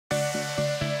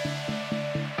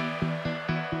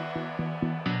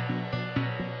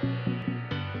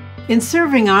In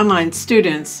serving online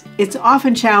students, it's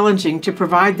often challenging to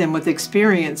provide them with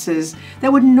experiences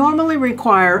that would normally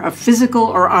require a physical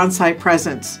or on-site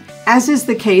presence, as is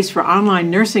the case for online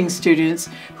nursing students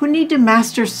who need to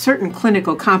master certain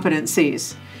clinical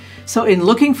competencies. So in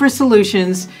looking for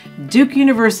solutions, Duke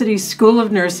University's School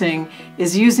of Nursing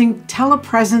is using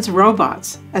Telepresence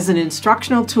robots as an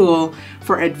instructional tool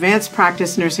for advanced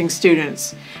practice nursing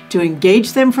students to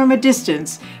engage them from a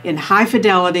distance in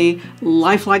high-fidelity,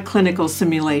 lifelike clinical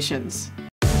simulations.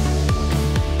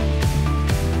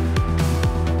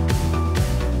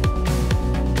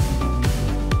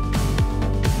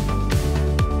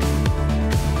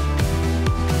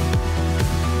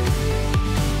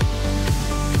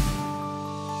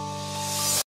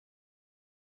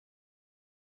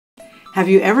 Have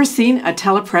you ever seen a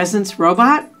Telepresence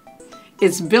robot?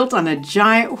 It's built on a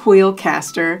giant wheel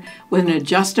caster with an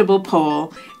adjustable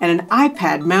pole and an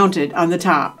iPad mounted on the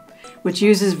top, which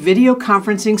uses video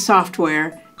conferencing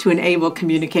software to enable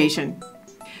communication.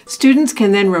 Students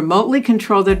can then remotely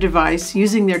control their device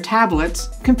using their tablets,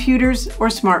 computers, or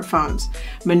smartphones,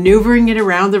 maneuvering it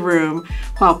around the room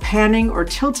while panning or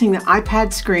tilting the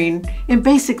iPad screen in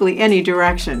basically any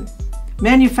direction.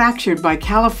 Manufactured by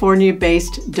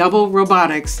California-based Double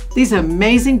Robotics, these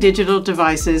amazing digital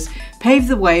devices pave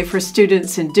the way for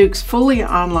students in Duke's fully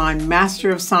online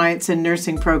Master of Science in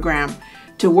Nursing program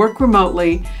to work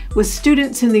remotely with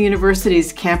students in the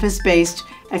university's campus-based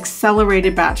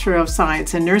Accelerated Bachelor of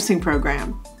Science in Nursing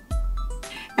program.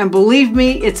 And believe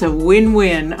me, it's a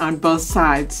win-win on both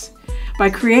sides.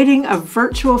 By creating a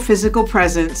virtual physical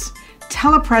presence,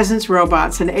 Telepresence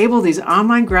robots enable these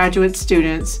online graduate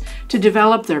students to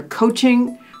develop their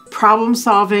coaching,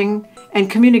 problem-solving,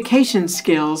 and communication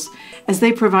skills as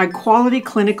they provide quality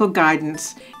clinical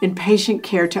guidance in patient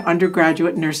care to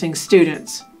undergraduate nursing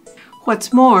students.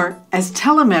 What's more, as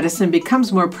telemedicine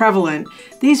becomes more prevalent,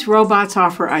 these robots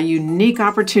offer a unique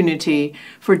opportunity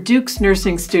for Duke's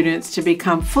nursing students to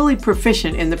become fully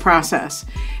proficient in the process,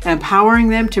 empowering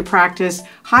them to practice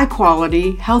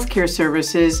high-quality healthcare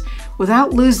services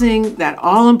without losing that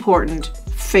all-important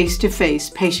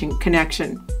face-to-face patient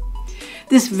connection.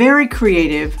 This very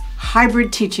creative,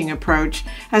 hybrid teaching approach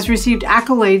has received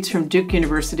accolades from Duke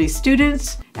University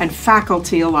students and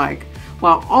faculty alike,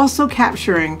 while also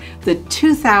capturing the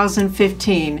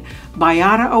 2015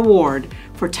 Biata Award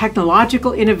for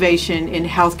Technological Innovation in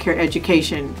Healthcare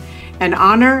Education, an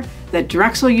honor that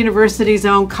Drexel University's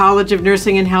own College of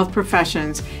Nursing and Health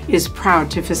Professions is proud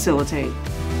to facilitate.